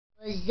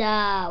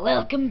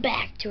Welcome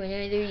back to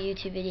another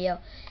YouTube video,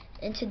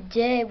 and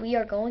today we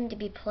are going to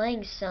be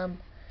playing some,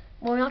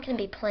 well, we're not going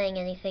to be playing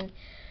anything.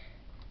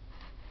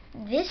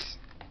 This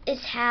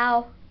is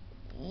how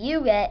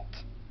you get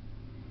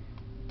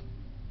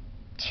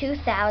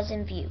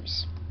 2,000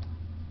 views.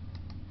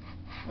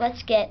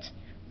 Let's get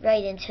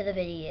right into the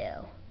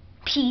video.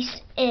 Peace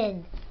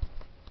in.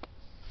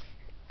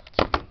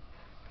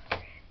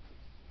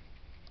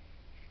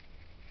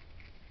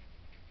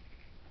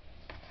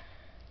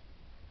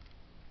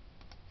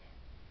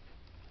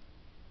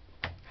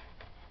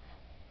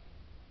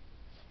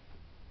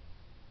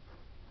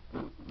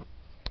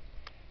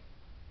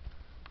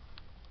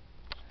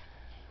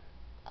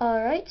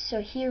 Alright,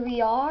 so here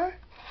we are,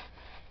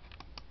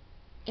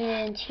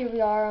 and here we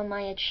are on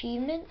my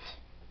achievement.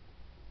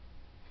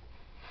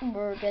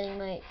 We're getting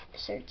my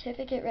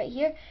certificate right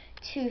here,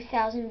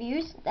 2,000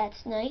 views,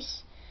 that's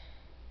nice.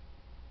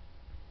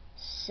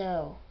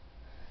 So,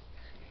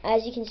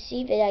 as you can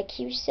see,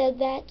 vidIQ said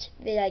that,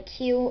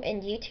 vidIQ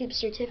and YouTube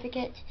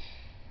certificate,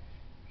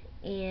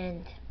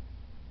 and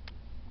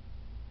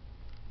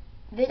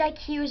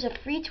vidIQ is a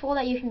free tool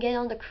that you can get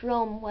on the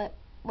Chrome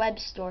web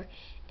store.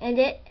 And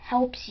it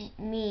helped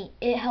me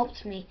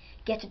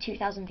get to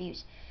 2,000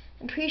 views.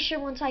 I'm pretty sure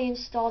once I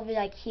installed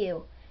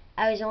vidIQ,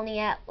 I was only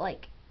at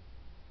like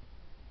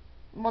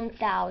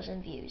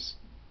 1,000 views.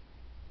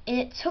 And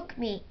it took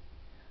me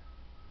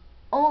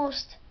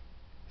almost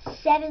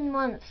 7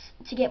 months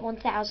to get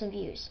 1,000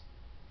 views.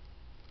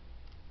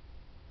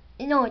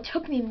 No, it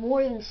took me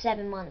more than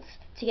 7 months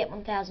to get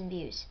 1,000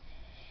 views.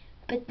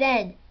 But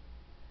then,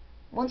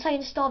 once I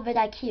installed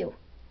vidIQ,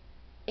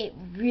 it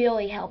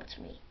really helped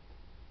me.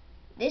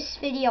 This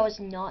video is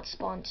not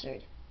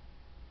sponsored,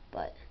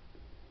 but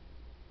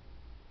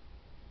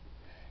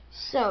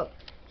so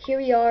here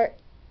we are.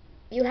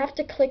 You have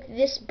to click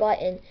this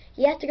button.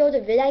 You have to go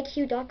to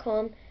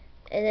vidIQ.com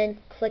and then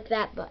click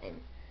that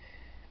button.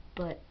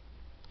 But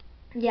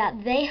yeah,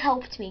 they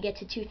helped me get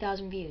to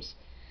 2,000 views.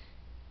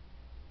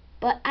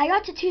 But I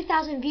got to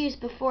 2,000 views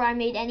before I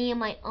made any of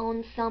my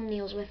own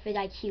thumbnails with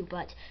vidIQ.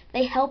 But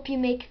they help you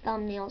make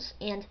thumbnails,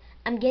 and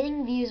I'm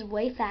getting views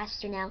way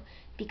faster now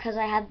because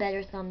I have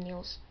better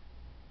thumbnails.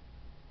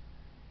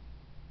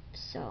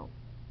 So,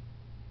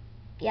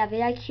 yeah,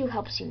 vidIQ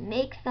helps you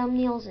make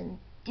thumbnails and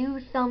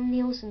do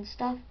thumbnails and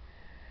stuff.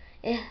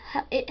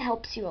 It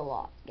helps you a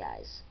lot,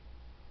 guys.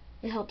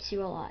 It helps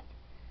you a lot.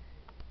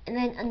 And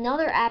then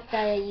another app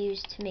that I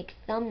use to make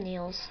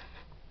thumbnails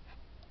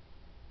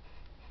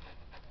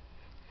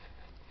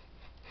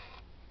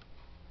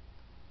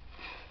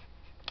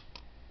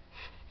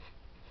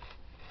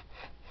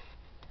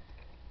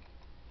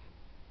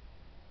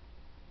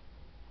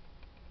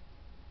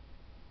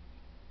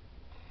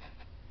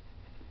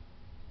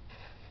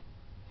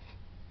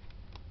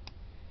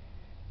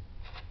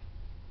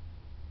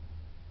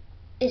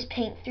is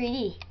Paint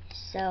 3D.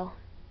 So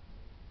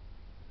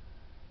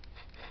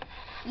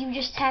you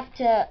just have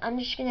to, I'm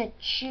just going to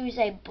choose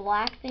a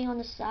black thing on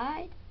the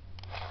side,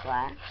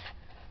 black,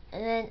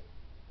 and then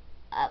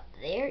up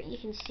there you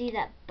can see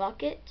that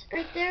bucket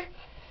right there,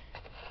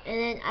 and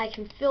then I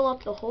can fill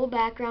up the whole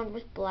background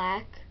with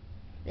black.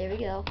 There we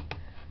go.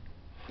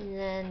 And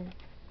then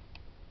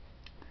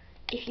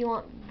if you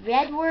want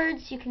red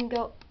words, you can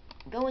go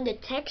into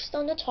text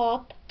on the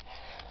top,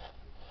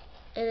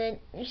 and then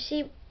you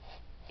see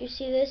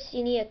this,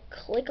 you need to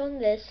click on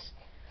this.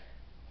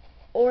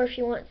 Or if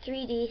you want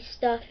 3D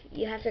stuff,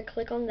 you have to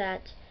click on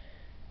that.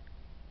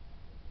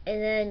 And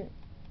then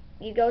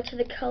you go to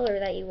the color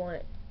that you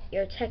want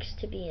your text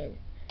to be in.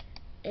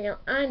 And now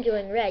I'm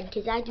doing red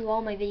because I do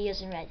all my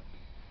videos in red.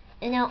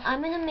 And now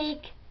I'm going to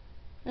make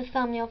the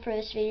thumbnail for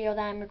this video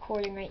that I'm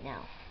recording right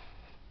now.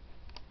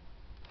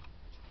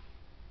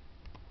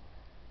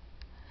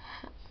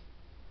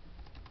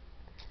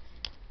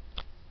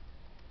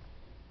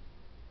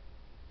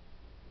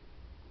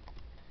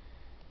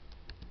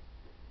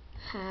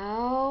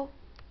 How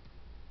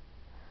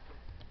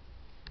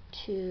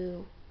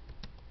to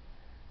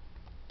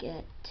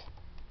get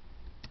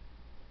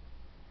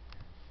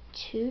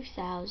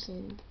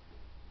 2,000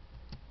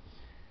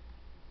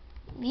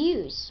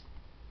 views.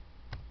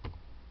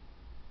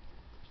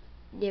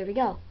 There we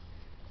go.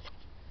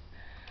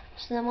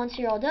 So then once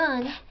you're all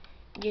done,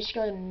 you just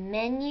go to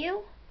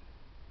menu,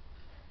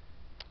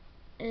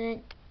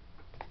 and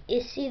you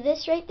see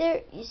this right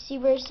there, you see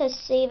where it says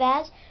save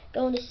as,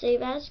 go into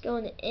save as, go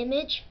into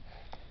image,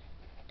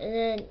 and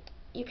then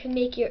you can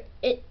make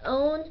its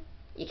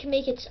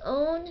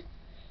own,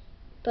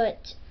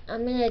 but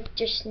I'm gonna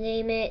just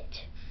name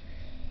it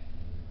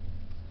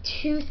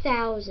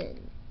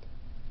 2,000.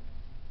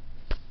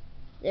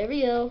 There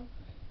we go.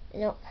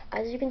 Now,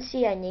 as you can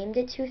see, I named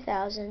it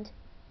 2,000.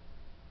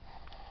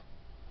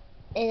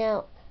 And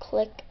now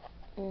click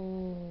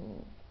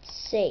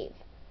save.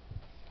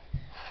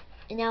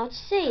 And now it's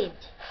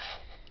saved.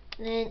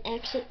 And then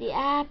exit the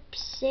app,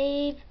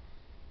 save,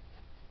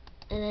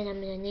 and then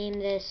I'm going to name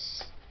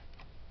this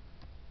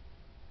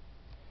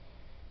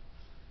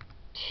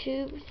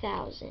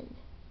 2,000.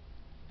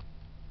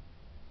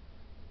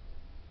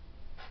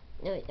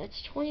 No, wait,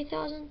 that's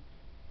 20,000.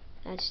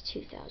 That's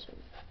 2,000.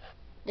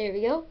 There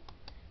we go.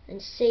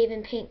 And save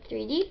in Paint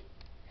 3D.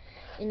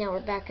 And now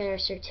we're back at our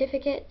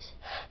certificate.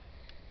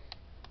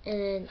 And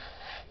then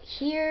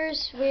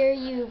here's where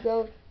you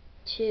go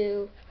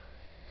to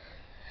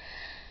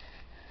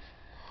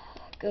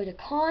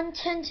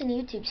content in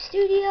YouTube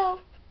Studio.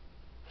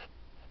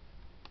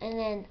 And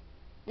then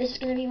this is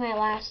going to be my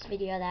last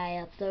video that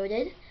I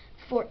uploaded,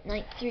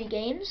 Fortnite 3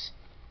 games.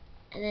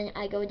 And then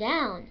I go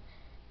down,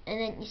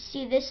 and then you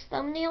see this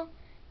thumbnail.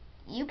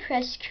 You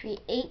press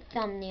create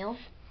thumbnail.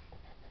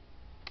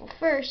 Well,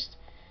 first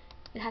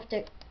you have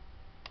to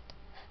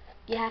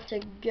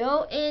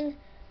go in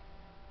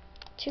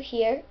to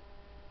here,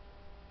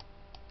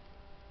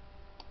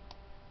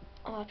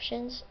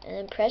 options, and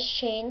then press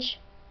change,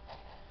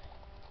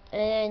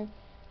 and then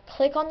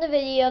click on the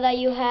video that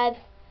you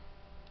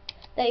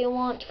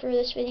want for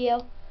this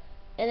video,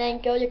 and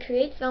then go to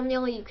create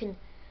thumbnail. You can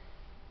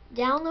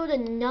download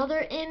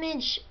another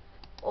image,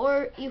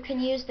 or you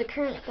can use the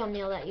current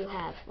thumbnail that you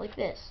have, like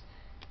this,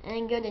 and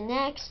then go to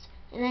next,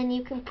 and then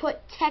you can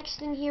put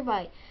text in here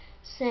by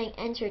saying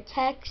enter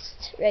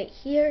text right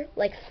here,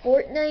 like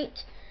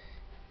Fortnite.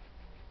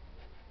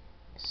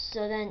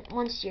 So then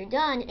once you're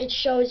done, it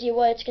shows you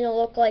what it's going to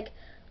look like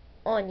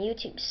on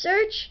YouTube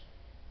search,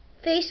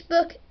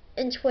 Facebook,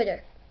 and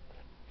Twitter.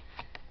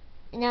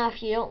 Now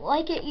if you don't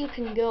like it, you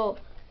can go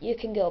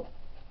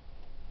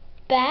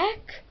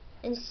back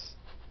and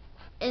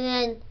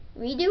then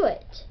redo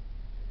it.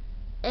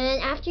 And then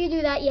after you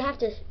do that, you have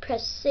to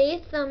press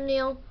save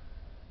thumbnail,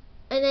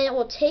 and then it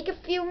will take a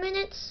few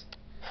minutes,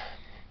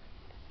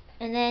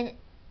 and then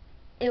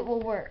it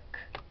will work.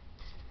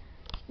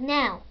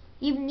 Now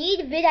you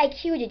need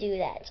vidIQ to do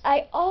that.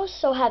 I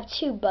also have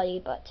too,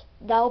 buddy, but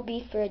that'll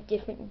be for a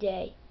different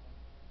day.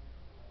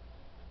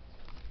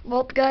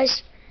 Well,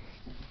 guys,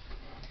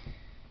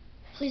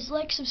 please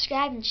like,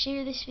 subscribe, and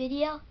share this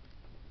video.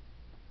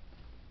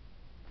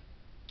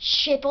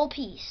 Triple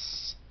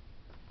peace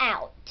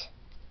out.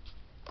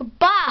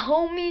 Goodbye,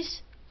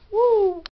 homies. Woo!